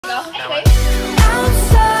Okay.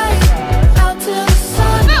 Outside, out till the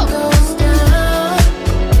sun goes down.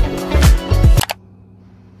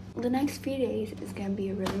 The next few days is gonna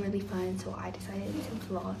be really fun, so I decided to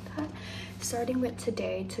vlog that. Starting with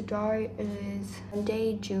today. Today is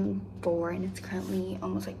Monday, June 4, and it's currently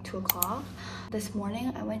almost like 2 o'clock. This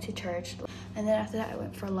morning I went to church, and then after that I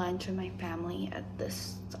went for lunch with my family at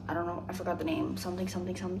this, I don't know, I forgot the name, something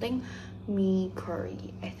me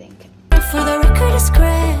curry, I think. For the record, a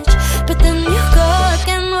scratch, but then you go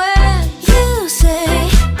again when you say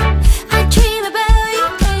I dream about you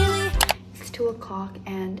daily. It's 2 o'clock,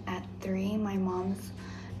 and at 3 my mom's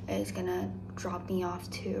is gonna drop me off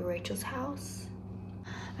to Rachel's house.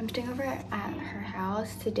 I'm staying over at her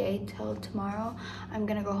house today till tomorrow. I'm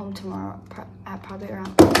gonna go home tomorrow at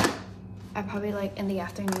probably like in the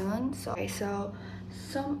afternoon. So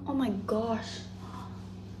oh my gosh,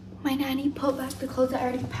 my nanny put back the clothes I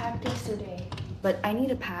already packed yesterday, but I need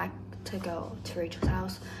to pack to go to Rachel's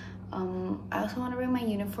house. I also want to bring my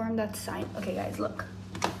uniform that's signed. Okay guys, look.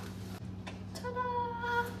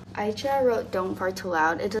 I wrote "don't fart too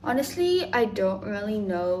loud." Honestly, I don't really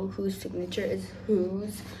know whose signature is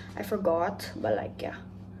whose. I forgot, but like, yeah.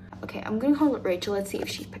 Okay, I'm gonna call Rachel. Let's see if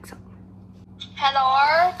she picks up.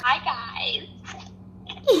 Hello. Hi guys.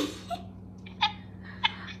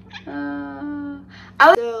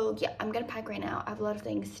 So yeah, I'm gonna pack right now. I have a lot of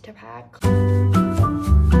things to pack.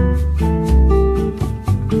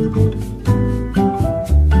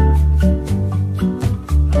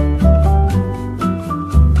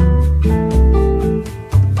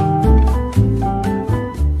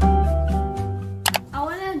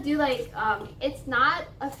 It's not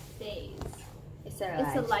a phase. It's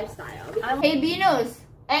a lifestyle. Hey, Beanos.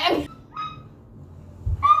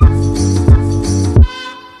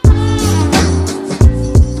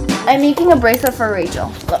 I'm making a bracelet for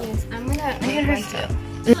Rachel. Look. Yes, I'm gonna make one too.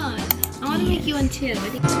 I want to make you one too.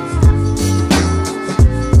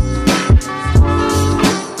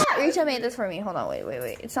 Rachel made this for me. Hold on,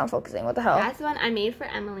 wait. It's not focusing. What the hell? That's the one I made for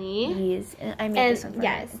Emily. Yes, and I made this one for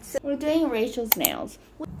her. We're doing Rachel's nails.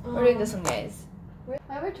 We're doing this one, guys.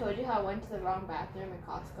 I ever told you how I went to the wrong bathroom at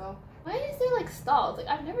Costco? Why is there like stalls? Like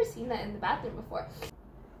I've never seen that in the bathroom before.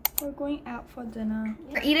 We're going out for dinner.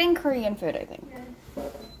 We're eating Korean food, I think.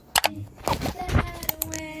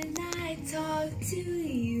 When I talk to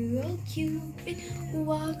you, oh Cupid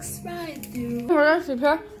walks right through. We're gonna sleep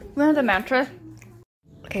here. We're on the mattress.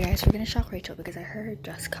 Okay guys, we're gonna shock Rachel because I heard her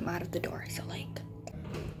just come out of the door. So like,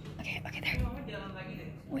 okay, there.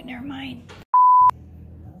 Wait, never mind.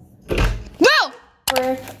 No!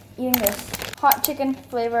 We're eating this hot chicken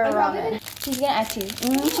flavor ramen. She's gonna add cheese.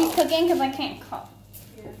 She's cooking because I can't cook.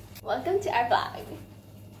 Yeah. Welcome to our vlog.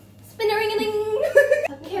 Spin-a-ring-a-ling.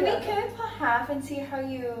 Can we put half and see how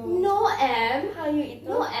you... No, Em. How you eat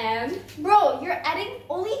them? No, Em. Bro, you're adding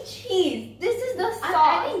only cheese. This is the sauce.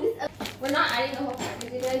 I'm adding this. We're not adding the whole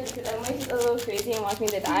package, you guys, because Emily's just a little crazy and wants me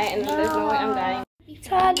to die, and there's no way I'm dying.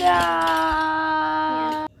 Ta-da!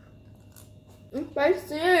 It's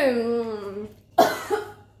spicy.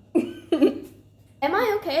 Am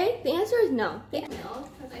I okay? The answer is no. Yeah. No,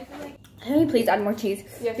 because I feel like... Can we please add more cheese?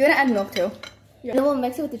 Yeah. You're gonna add milk too? Yeah. No, we'll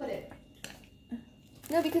mix it with the...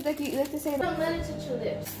 No, because like you like to say... Don't let it touch your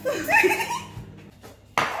lips.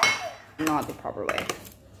 Not the proper way.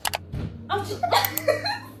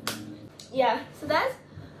 Yeah, so that's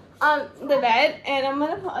the bed, and I'm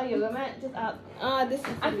gonna put a yoga mat just out. This is...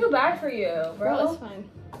 I feel bad for you, bro. No, it's fine.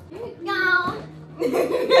 Here we go.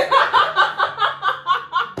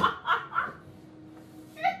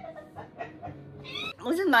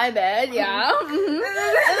 This is my bed, yeah.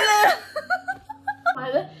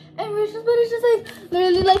 And Rachel's bed is just like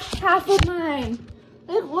literally like half of mine.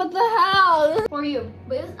 Like what the hell? For you,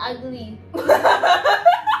 but it's ugly.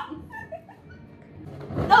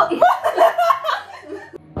 No.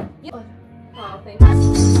 Oh, thank you.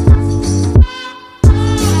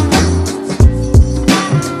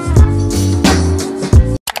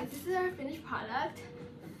 This is our finished product.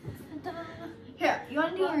 Here, you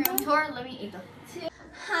want to do a room tour? Let me eat them.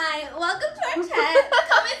 Hi, welcome to our tent.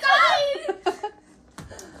 Come inside.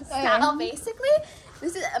 So basically,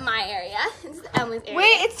 this is my area. This is Emily's area.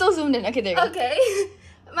 Wait, it's still zoomed in. Okay, there you go. Okay,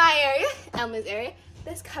 my area, Emily's area.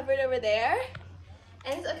 This cupboard over there,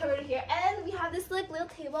 and it's a cupboard over here. And we have this like little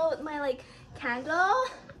table with my like candle,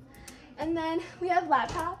 and then we have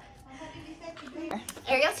laptop.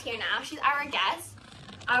 Ariel's here now. She's our guest,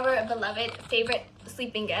 our beloved favorite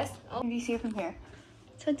sleeping guest. Oh, you see it from here?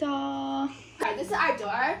 Ta-da! Alright, this is our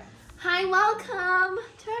door. Hi, welcome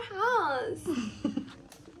to our house.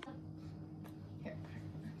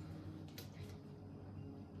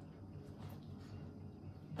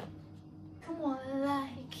 someone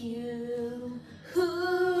like you.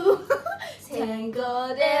 Ooh.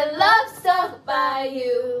 Tangled in love, stuck by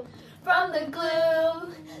you. From the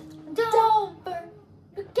glue, don't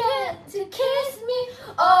forget to kiss me,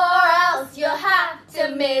 or else you'll have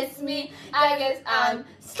to miss me. I guess I'm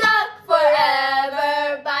stuck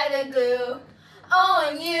forever by the glue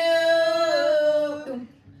on you.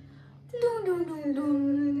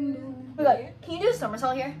 Can you do a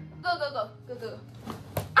somersault here? Go, go, go, go, go.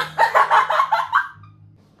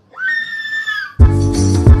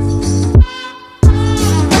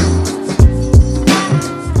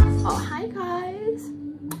 Oh, hi guys.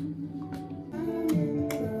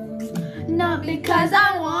 Not because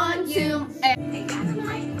I want to.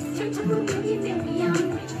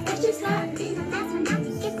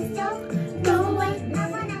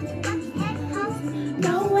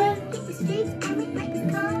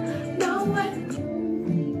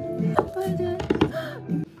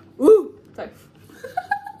 Woo! Sorry.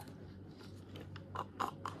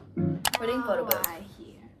 We're doing photo booth.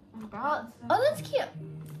 Oh, that's cute.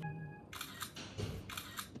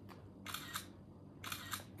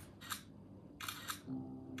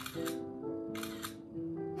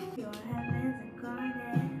 Your heaven's a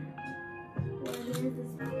garden. What is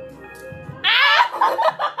this?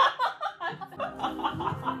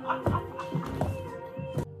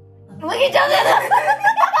 Look at each other.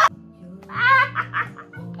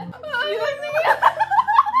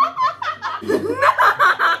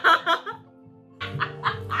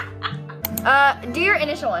 Do your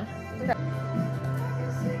initial one. Okay.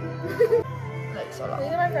 Like so long.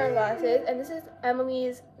 These are my friend glasses, and this is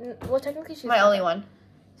Emily's. Well, technically she's My only one.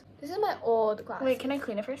 This is my old glasses. Wait, can I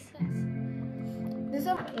clean it first? Yes. This is.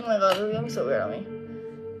 Oh my god, this is looking so weird on me.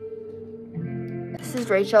 This is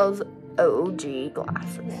Rachel's OG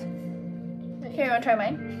glasses. Here, you want to try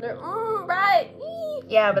mine? They're bright.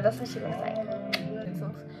 Yeah, but that's what she looks like.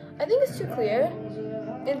 I think it's too clear.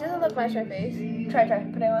 It doesn't look much on my face. Try.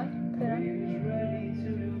 Put it on. Put it on.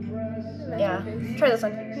 Yeah. Try this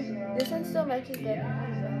one. This one still matches better.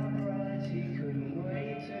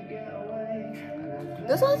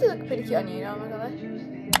 This one look pretty cute on you, I'm not gonna lie.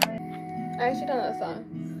 I actually don't know the song,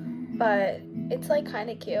 but it's like kind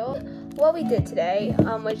of cute. What we did today,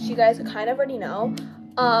 which you guys kind of already know,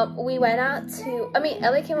 we went out to,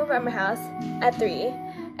 Ellie came over at my house at 3,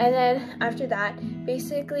 and then after that,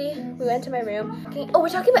 basically, we went to my room. We're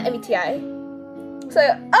talking about MBTI. So,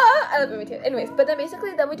 I love MBTI. Anyways, but then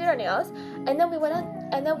basically, then we did our nails, and then we went out,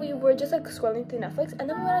 and then we were just like scrolling through Netflix, and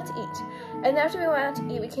then we went out to eat. And then after we went out to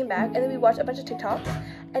eat, we came back, and then we watched a bunch of TikToks.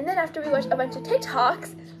 And then after we watched a bunch of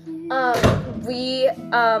TikToks,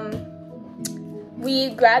 we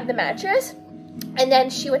grabbed the mattress, and then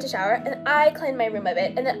she went to shower, and I cleaned my room a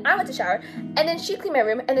bit, and then I went to shower, and then she cleaned my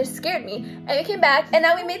room, and it scared me, and we came back, and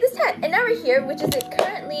now we made this tent, and now we're here, which is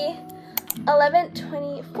currently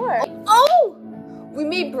 11:24. Oh! We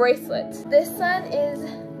made bracelets. This one is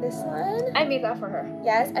this one. I made that for her.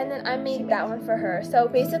 Yes, and then I made that one for her. So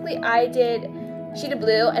basically, she did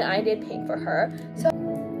blue, and I did pink for her. So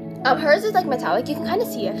hers is like metallic. You can kind of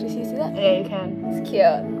see, actually. See that? Yeah, you can. It's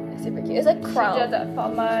cute. It's super cute. It's like chrome. She did that for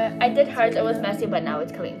I did hers. It was messy, but now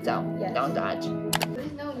it's clean. So yes. Don't dodge.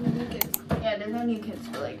 There's no new kids. Yeah, there's no new kids,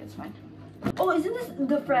 but like it's fine. Oh, isn't this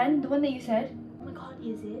the friend? The one that you said? Oh my god,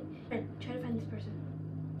 is it? Try to find this person.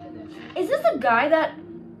 Is this the guy that?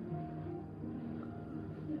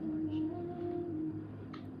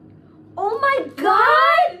 Oh my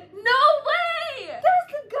god! No way!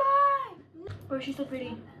 That's the guy! Bro, she's so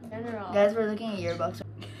pretty. General. Guys, we're looking at yearbooks.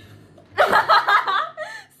 Stop!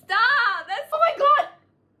 That's. Oh my god!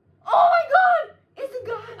 Oh my god! It's the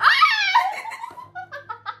guy!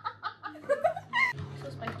 So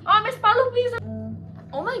spiky. Oh, Miss Paolo, please!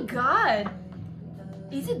 Oh my god!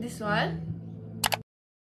 Is it this one?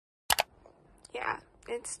 Yeah,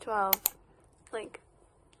 it's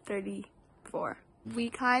 12:34. We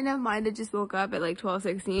kind of might have just woke up at like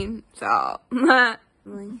 12:16, so. We're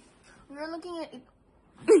looking at it.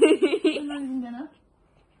 I'm not even gonna.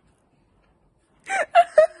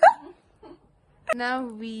 Now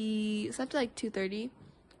we slept at like 2:30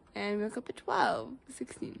 and we woke up at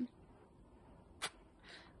 12:16.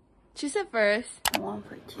 She said first.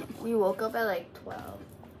 1:14. We woke up at like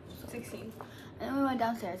 16. and then we went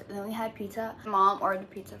downstairs and then we had pizza. Mom ordered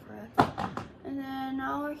pizza for us. And then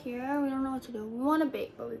now we're here. We don't know what to do. We want to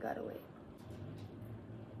bake, but we gotta wait.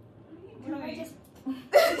 You wanted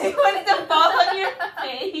to fall on your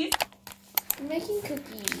face. I'm making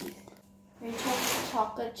cookies. Rachel's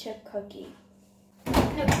chocolate chip cookie.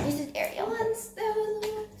 No, this is Ariel ones.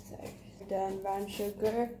 Sorry. Done brown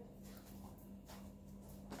sugar.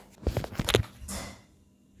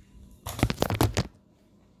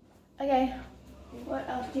 Okay, what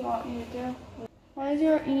else do you want me to do? Why is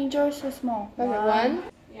your eating jar so small? Okay, one.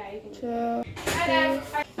 Yeah, you can. 2,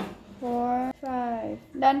 3, 4, 5.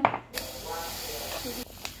 Done.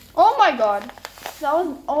 Oh my god. That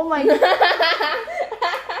was, oh my god.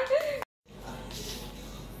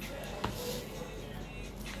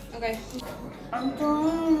 Okay. I'm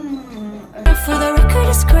done. For the record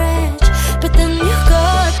a scratch, but then you go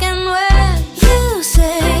again when you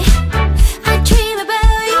say I dream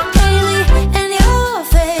about you daily, and your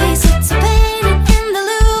face, it's a painting in the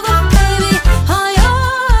Louvre, baby. All your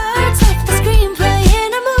words like the screenplay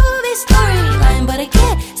in a movie storyline, but I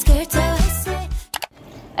get scared till I say.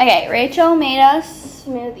 Okay, Rachel made us.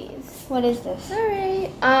 Smoothies. What is this?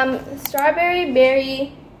 Alright. Strawberry,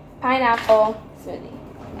 berry, pineapple smoothie.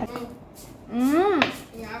 Mmm.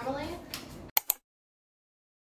 Yeah, really?